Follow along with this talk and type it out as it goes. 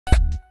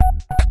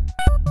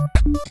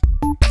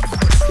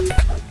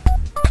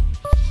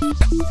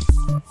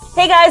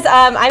Hey guys,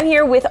 I'm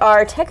here with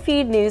our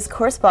TechFeed News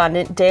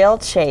correspondent, Dale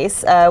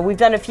Chase. We've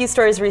done a few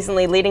stories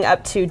recently leading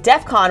up to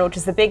Defcon, which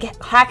is the big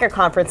hacker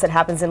conference that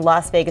happens in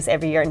Las Vegas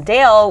every year. And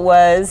Dale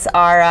was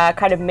our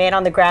kind of man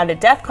on the ground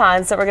at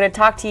Defcon, so we're going to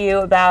talk to you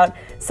about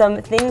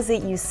some things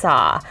that you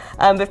saw.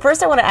 But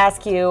first I want to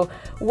ask you,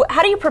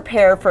 how do you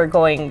prepare for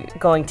going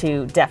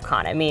to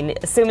Defcon? I mean,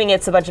 assuming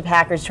it's a bunch of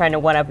hackers trying to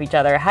one-up each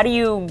other, how do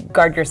you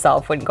guard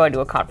yourself when going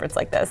to a conference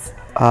like this?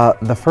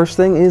 The first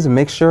thing is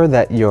make sure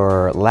that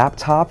your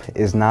laptop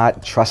is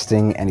not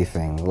trusting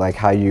anything, like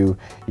how you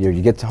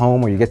get to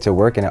home or you get to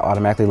work and it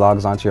automatically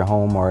logs onto your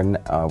home or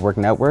work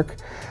network.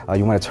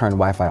 You want to turn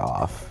Wi-Fi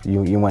off.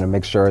 You want to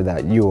make sure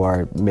that you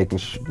are making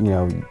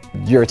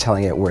you're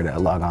telling it where to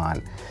log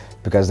on,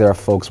 because there are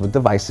folks with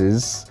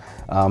devices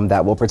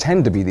that will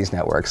pretend to be these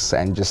networks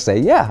and just say,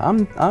 yeah,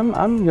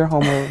 I'm your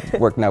home or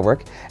work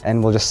network,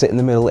 and we'll just sit in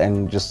the middle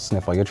and just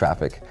sniff all your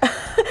traffic.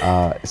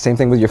 Same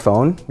thing with your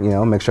phone,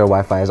 make sure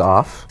Wi-Fi is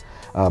off,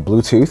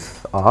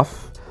 Bluetooth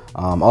off,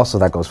 also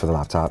that goes for the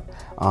laptop.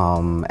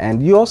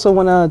 And you also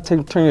want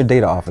to turn your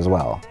data off as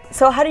well.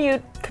 So how do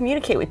you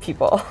communicate with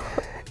people?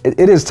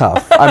 It is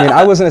tough. I mean,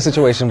 I was in a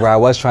situation where I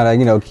was trying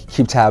to,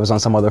 keep tabs on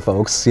some other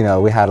folks.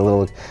 We had a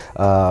little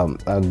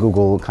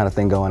Google kind of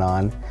thing going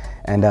on.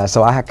 And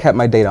so I kept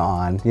my data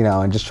on,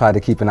 and just tried to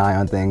keep an eye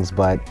on things.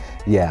 But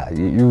yeah,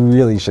 you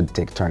really should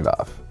turn it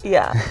off.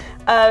 Yeah.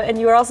 And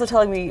you were also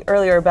telling me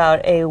earlier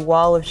about a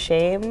wall of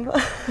shame.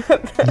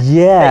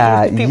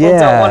 Yeah, that people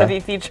don't want to be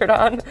featured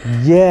on.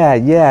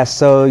 Yeah.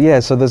 So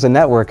there's a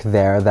network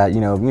there that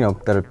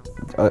that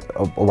a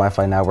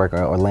Wi-Fi network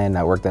or LAN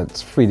network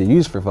that's free to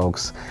use for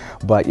folks.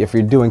 But if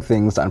you're doing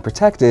things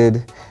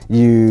unprotected,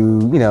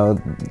 your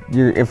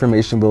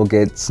information will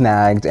get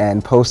snagged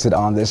and posted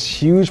on this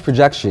huge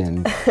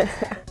projection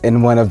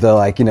in one of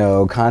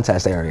the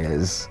contest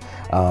areas.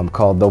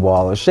 Called the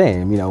Wall of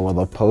Shame, where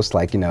they'll post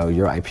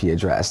your IP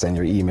address and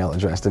your email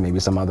address and maybe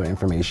some other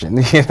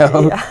information,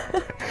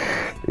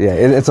 Yeah,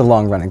 it's a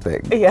long-running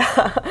thing.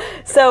 Yeah.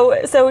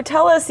 So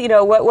tell us,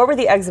 what were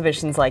the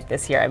exhibitions like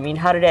this year? I mean,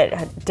 how did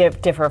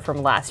it differ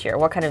from last year?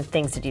 What kind of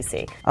things did you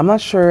see? I'm not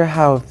sure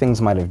how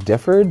things might have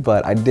differed,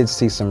 but I did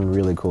see some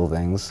really cool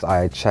things.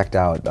 I checked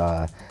out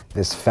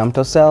this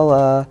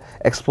femtocell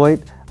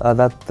exploit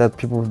that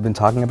people have been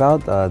talking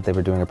about. They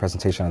were doing a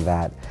presentation on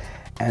that.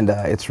 And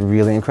it's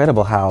really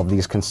incredible how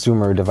these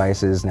consumer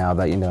devices now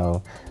that,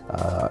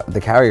 the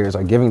carriers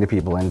are giving to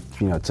people and,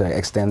 to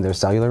extend their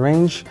cellular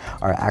range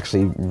are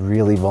actually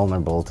really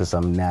vulnerable to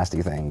some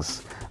nasty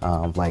things,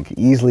 like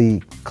easily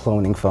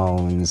cloning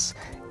phones,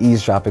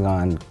 eavesdropping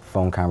on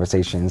phone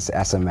conversations,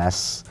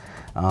 SMS,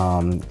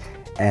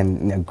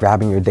 and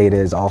grabbing your data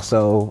is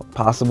also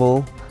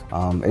possible.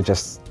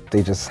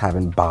 They just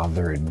haven't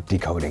bothered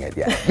decoding it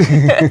yet.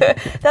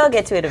 They'll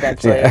get to it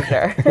eventually,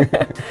 yeah.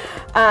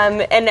 I'm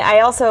sure. And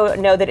I also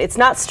know that it's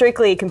not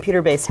strictly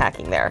computer-based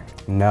hacking there.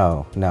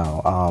 No.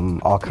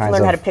 All kinds of...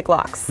 Learn how to pick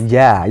locks.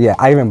 Yeah.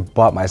 I even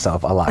bought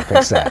myself a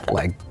lockpick set,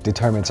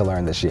 determined to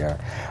learn this year.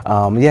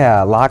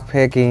 Lock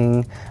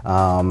picking,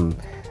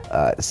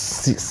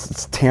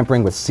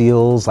 tampering with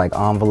seals like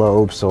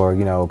envelopes or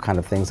kind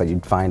of things that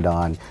you'd find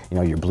on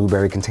your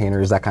blueberry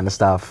containers, that kind of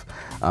stuff,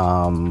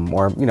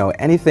 or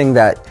anything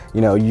that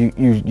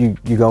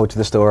you go to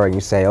the store and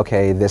you say,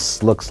 okay,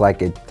 this looks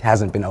like it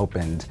hasn't been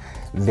opened.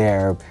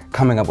 They're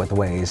coming up with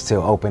ways to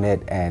open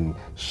it and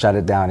shut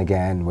it down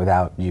again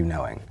without you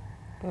knowing.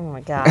 Oh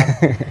my God.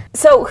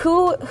 So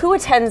who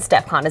attends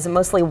Defcon? Is it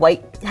mostly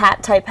white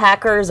hat type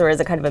hackers, or is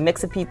it kind of a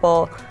mix of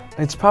people?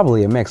 It's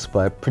probably a mix,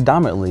 but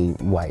predominantly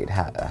white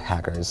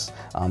hackers.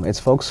 It's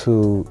folks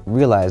who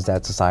realize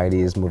that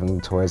society is moving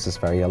towards this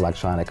very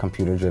electronic,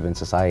 computer-driven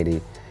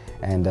society,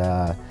 and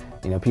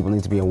people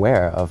need to be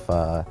aware of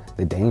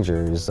the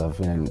dangers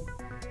of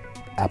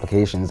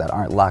applications that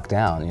aren't locked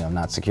down,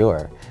 not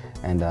secure,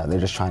 and they're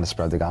just trying to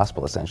spread the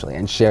gospel essentially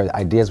and share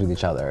ideas with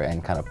each other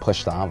and kind of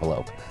push the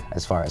envelope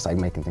as far as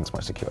making things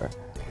more secure.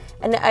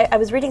 And I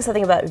was reading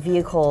something about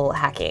vehicle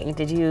hacking.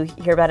 Did you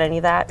hear about any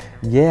of that?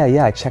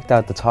 Yeah, I checked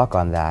out the talk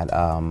on that.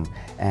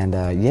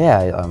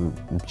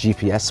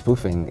 GPS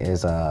spoofing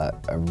is a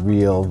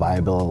real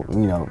viable,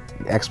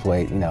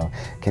 exploit.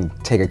 Can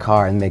take a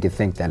car and make it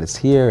think that it's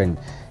here and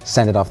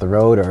send it off the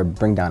road or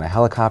bring down a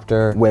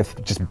helicopter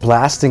with just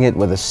blasting it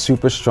with a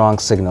super strong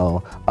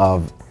signal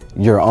of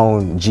your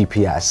own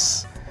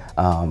GPS,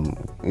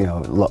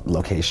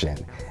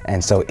 location.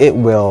 And so it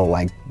will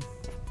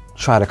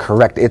try to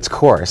correct its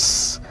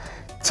course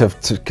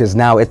because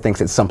now it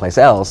thinks it's someplace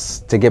else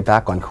to get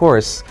back on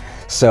course.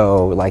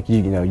 So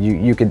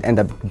you could end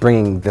up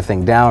bringing the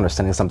thing down or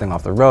sending something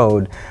off the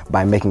road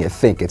by making it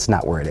think it's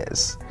not where it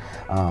is.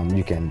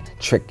 You can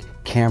trick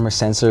camera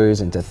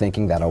sensors into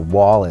thinking that a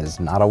wall is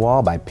not a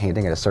wall by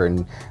painting it a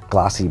certain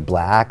glossy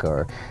black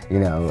or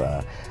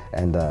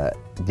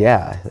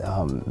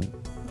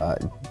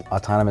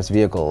autonomous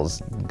vehicles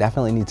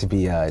definitely need to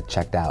be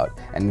checked out.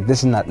 And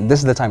this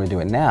is the time to do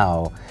it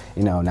now.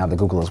 You know, now that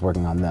Google is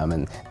working on them,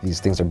 and these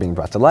things are being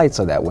brought to light,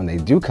 so that when they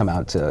do come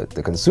out to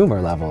the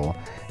consumer level,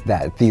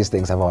 that these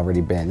things have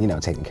already been, you know,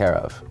 taken care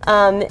of.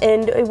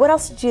 And what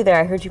else did you do there?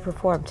 I heard you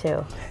perform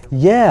too.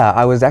 Yeah,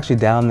 I was actually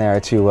down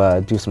there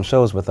to do some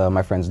shows with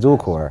my friends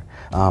Dualcore.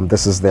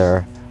 This is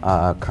their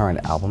current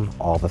album,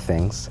 All the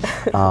Things.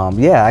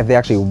 Yeah, they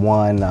actually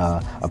won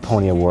a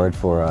Pony Award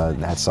for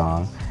that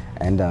song.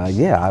 And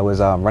yeah, I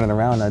was running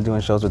around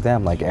doing shows with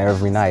them like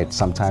every night,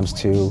 sometimes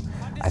 2.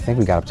 I think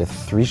we got up to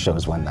 3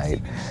 shows one night.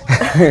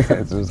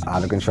 It was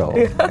out of control.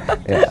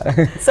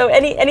 Yeah. So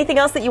anything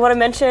else that you want to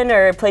mention,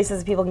 or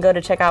places people can go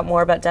to check out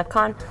more about DEF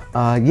CON?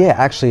 Yeah,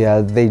 actually,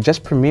 they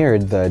just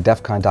premiered the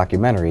DEF CON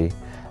documentary,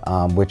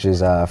 which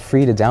is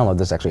free to download.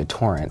 This is actually a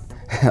torrent,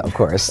 of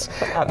course.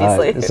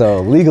 Obviously.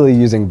 So legally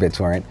using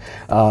BitTorrent.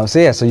 So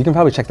yeah, so you can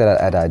probably check that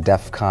out at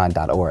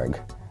defcon.org.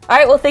 All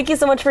right, well, thank you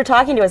so much for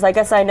talking to us. I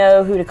guess I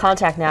know who to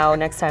contact now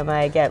next time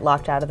I get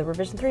locked out of the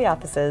Revision 3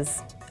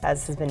 offices,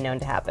 as has been known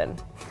to happen.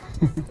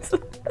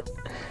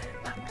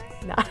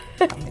 Not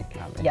me.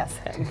 Yes.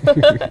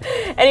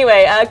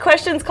 Anyway,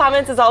 questions,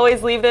 comments, as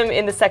always, leave them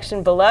in the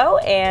section below,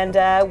 and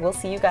we'll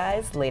see you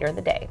guys later in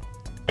the day.